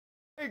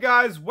Hey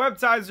guys,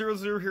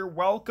 WebTie00 here.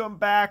 Welcome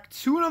back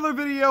to another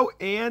video,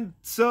 and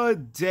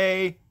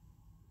today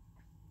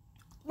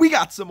we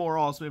got some more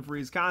Ultimate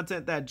Freeze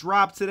content that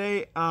dropped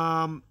today.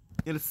 And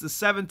it's the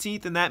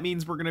 17th, and that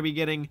means we're going to be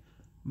getting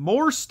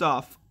more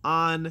stuff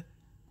on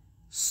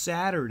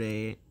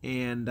Saturday.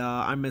 And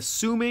I'm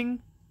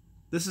assuming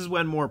this is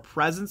when more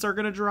presents are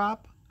going to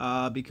drop,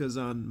 because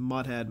on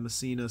Mudhead,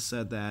 Messina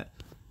said that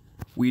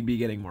we'd be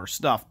getting more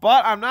stuff.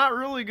 But I'm not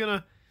really going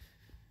to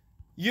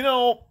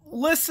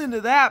listen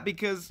to that,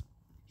 because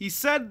he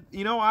said,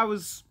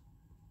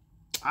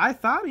 I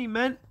thought he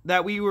meant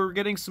that we were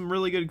getting some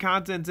really good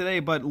content today,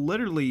 but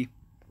literally,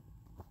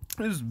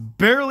 there's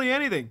barely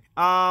anything.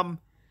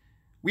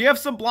 We have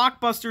some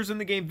blockbusters in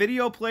the game.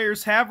 Video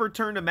players have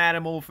returned to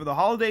Madden Mobile for the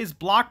holidays.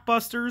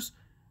 Blockbusters,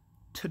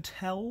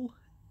 Tuttle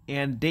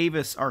and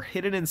Davis are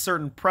hidden in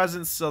certain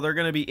presents, so they're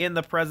going to be in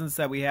the presents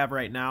that we have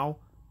right now,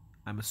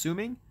 I'm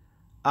assuming.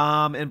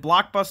 And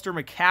Blockbuster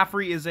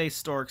McCaffrey is a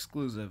store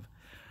exclusive.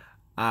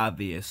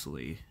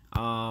 Obviously.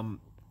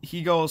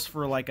 He goes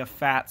for like a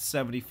fat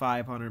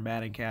 7,500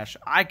 Madden cash.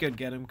 I could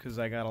get him because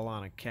I got a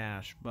lot of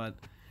cash, but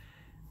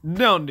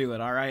don't do it,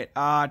 alright?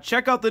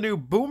 Check out the new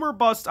Boomer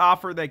Bust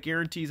offer that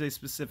guarantees a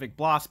specific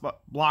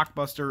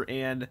blockbuster,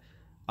 and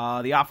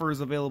the offer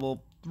is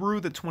available through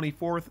the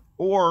 24th,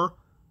 or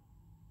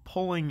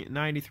pulling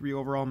 93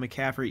 overall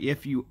McCaffrey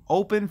if you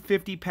open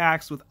 50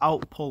 packs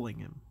without pulling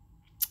him.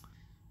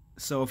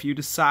 So if you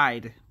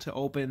decide to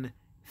open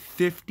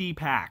 50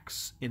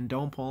 packs and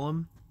don't pull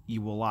him,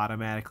 you will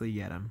automatically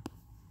get him.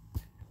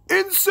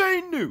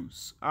 Insane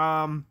news.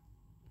 And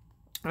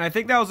I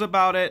think that was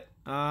about it.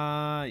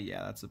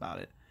 Yeah, that's about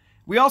it.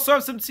 We also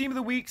have some Team of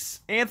the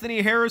Weeks.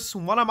 Anthony Harris,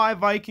 one of my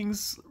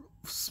Vikings,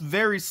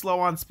 very slow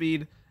on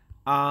speed,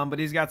 but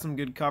he's got some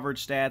good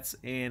coverage stats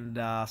and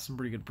some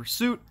pretty good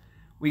pursuit.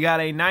 We got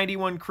a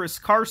 91 Chris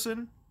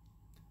Carson,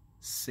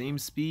 same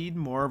speed,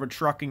 more of a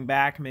trucking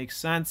back, makes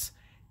sense.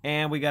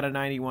 And we got a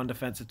 91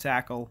 defensive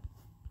tackle.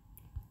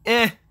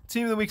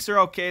 Team of the Weeks are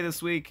okay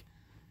this week.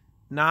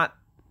 Not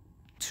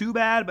too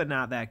bad, but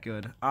not that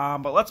good.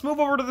 But let's move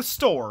over to the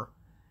store.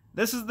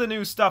 This is the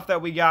new stuff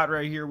that we got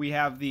right here. We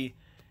have the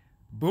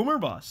Boomer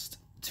Bust,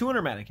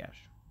 200 Madden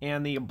cash,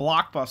 and the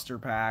Blockbuster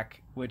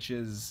pack, which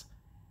is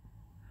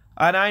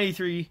a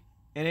 93,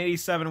 an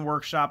 87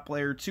 workshop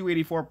player,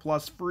 284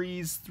 plus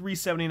freeze,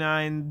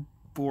 379,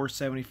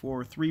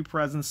 474, 3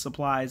 presents,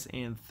 supplies,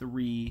 and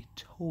 3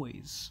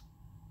 toys.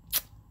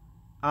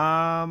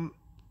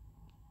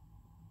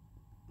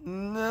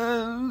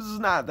 No, this is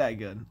not that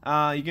good.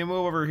 You can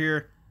move over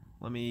here.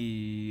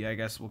 I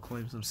guess we'll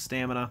claim some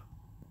stamina.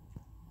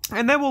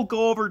 And then we'll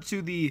go over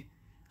to the,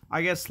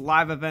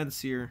 live events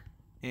here.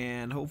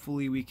 And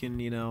hopefully we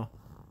can,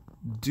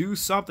 do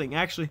something.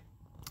 Actually,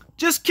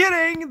 just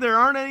kidding! There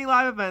aren't any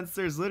live events.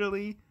 There's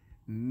literally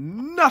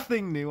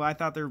nothing new. I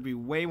thought there would be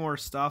way more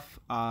stuff.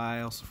 I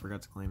also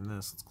forgot to claim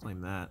this. Let's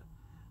claim that.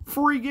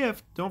 Free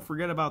gift. Don't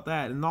forget about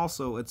that. And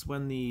also, it's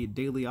when the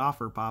daily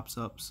offer pops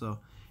up, so...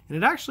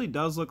 And it actually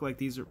does look like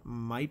these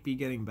might be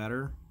getting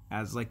better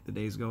as like the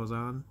days goes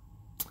on.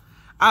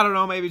 I don't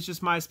know, maybe it's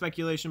just my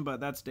speculation,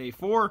 but that's day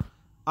 4.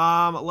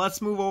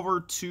 Let's move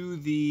over to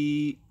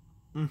the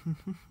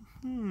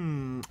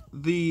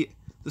the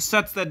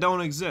sets that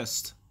don't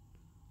exist.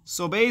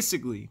 So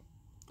basically,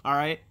 all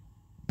right,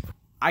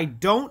 I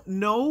don't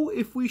know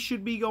if we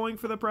should be going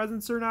for the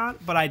presents or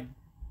not, but I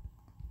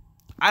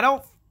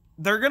don't.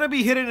 They're going to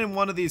be hidden in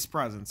one of these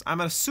presents.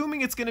 I'm assuming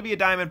it's going to be a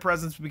diamond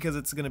present because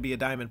it's going to be a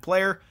diamond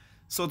player.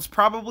 So it's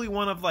probably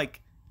one of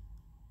like...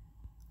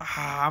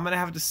 I'm going to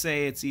have to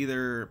say it's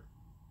either...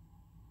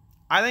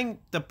 I think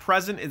the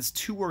present is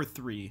 2 or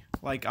 3,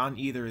 like on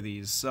either of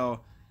these.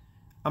 So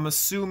I'm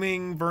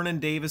assuming Vernon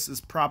Davis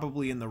is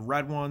probably in the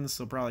red one,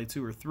 so probably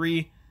 2 or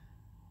 3.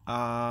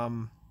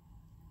 And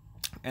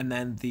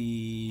then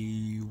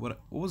the... What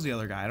was the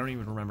other guy? I don't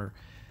even remember.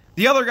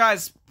 The other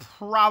guy's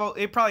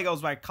probably... It probably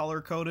goes by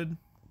color-coded.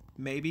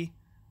 Maybe.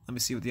 Let me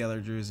see what the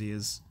other jersey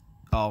is.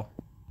 Oh.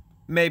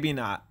 Maybe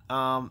not.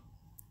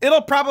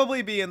 It'll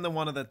probably be in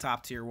one of the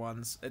top-tier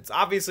ones. It's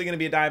obviously going to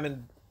be a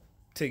diamond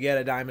to get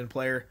a diamond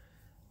player.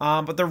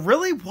 But there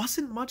really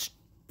wasn't much,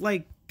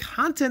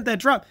 content that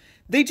dropped.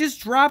 They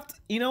just dropped,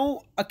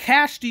 a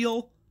cash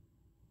deal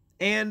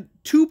and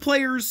 2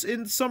 players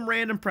in some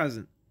random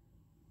present.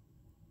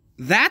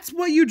 That's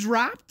what you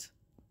dropped?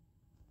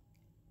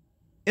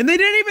 And they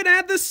didn't even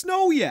add the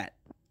snow yet.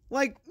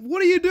 Like,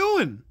 what are you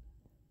doing?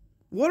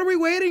 What are we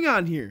waiting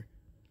on here?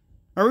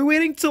 Are we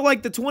waiting till,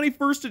 the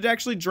 21st to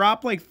actually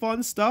drop,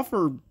 fun stuff?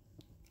 Or,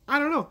 I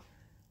don't know.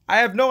 I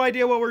have no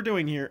idea what we're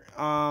doing here.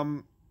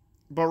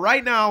 But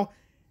right now,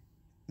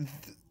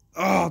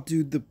 oh,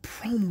 dude, the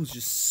promo is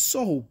just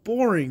so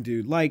boring,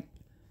 dude.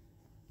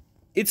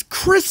 It's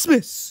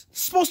Christmas.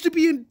 It's supposed to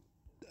be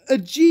a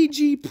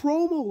GG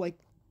promo.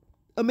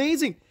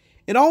 Amazing.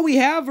 And all we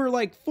have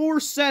are, 4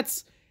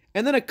 sets...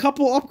 And then a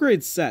couple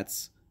upgrade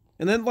sets.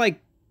 And then,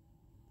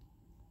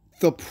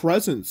 the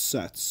present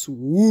sets.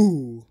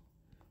 Woo.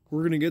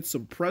 We're going to get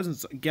some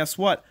presents. Guess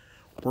what?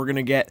 We're going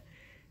to get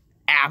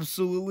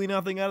absolutely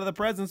nothing out of the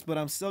presents, but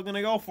I'm still going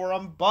to go for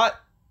them. But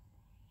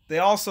they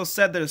also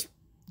said there's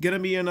going to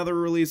be another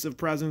release of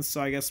presents,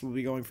 so I guess we'll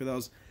be going for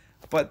those.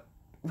 But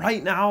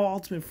right now,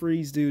 Ultimate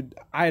Freeze, dude,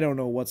 I don't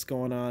know what's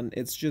going on.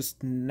 It's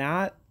just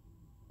not,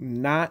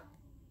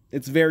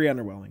 it's very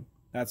underwhelming.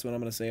 That's what I'm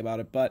going to say about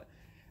it. But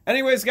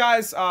anyways,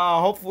 guys,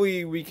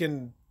 hopefully we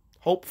can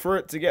hope for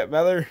it to get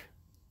better.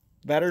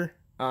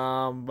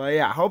 But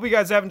yeah, hope you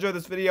guys have enjoyed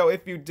this video.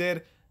 If you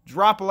did,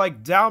 drop a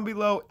like down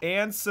below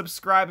and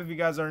subscribe if you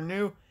guys are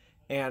new.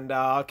 And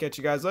I'll catch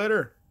you guys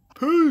later.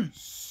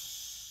 Peace.